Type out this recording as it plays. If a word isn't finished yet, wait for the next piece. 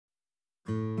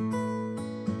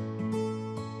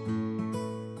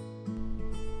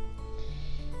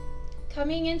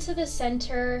Coming into the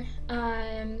center,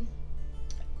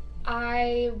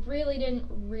 I really didn't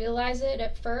realize it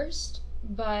at first,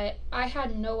 but I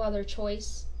had no other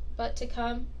choice but to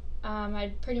come.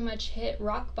 I'd pretty much hit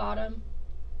rock bottom.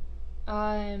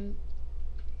 Um,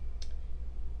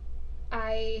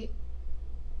 I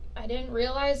I didn't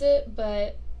realize it,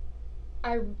 but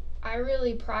I I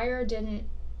really prior didn't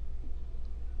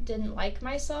like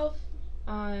myself.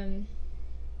 Um,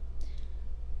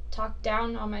 Talked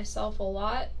down on myself a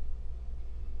lot.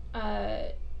 Uh,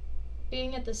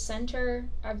 Being at the center,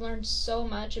 I've learned so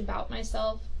much about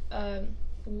myself,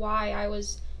 why I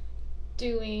was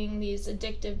doing these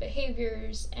addictive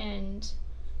behaviors and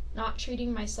not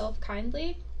treating myself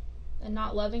kindly and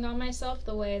not loving on myself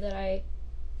the way that I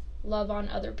love on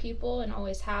other people and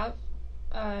always have.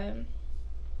 Um,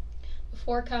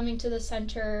 Before coming to the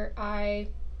center, I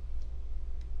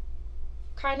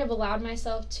kind of allowed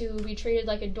myself to be treated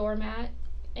like a doormat,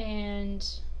 and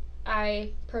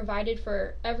I provided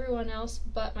for everyone else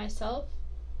but myself,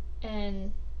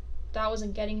 and that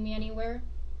wasn't getting me anywhere.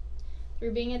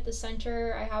 Through being at the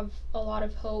center, I have a lot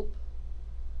of hope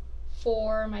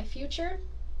for my future.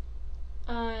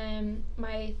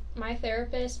 My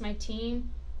therapist, my team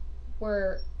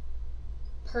were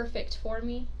perfect for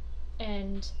me,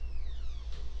 and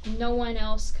no one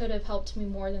else could have helped me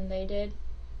more than they did.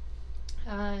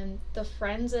 The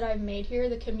friends that I've made here,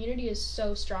 the community is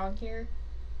so strong here,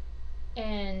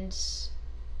 and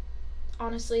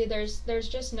honestly, there's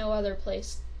just no other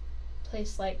place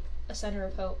like a center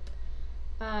of hope.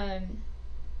 Um,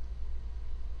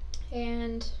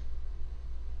 and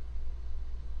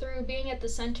through being at the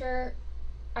center,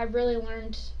 I've really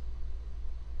learned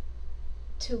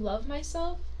to love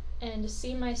myself and to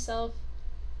see myself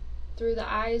through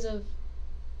the eyes of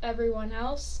everyone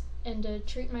else and to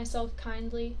treat myself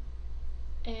kindly.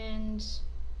 And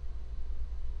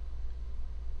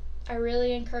I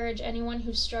really encourage anyone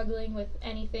who's struggling with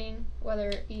anything, whether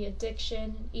it be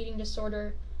addiction, eating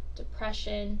disorder,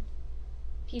 depression,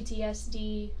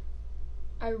 PTSD.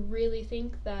 I really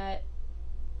think that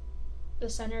the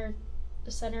center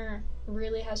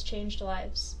really has changed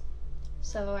lives.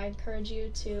 So I encourage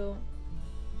you to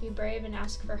be brave and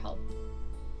ask for help.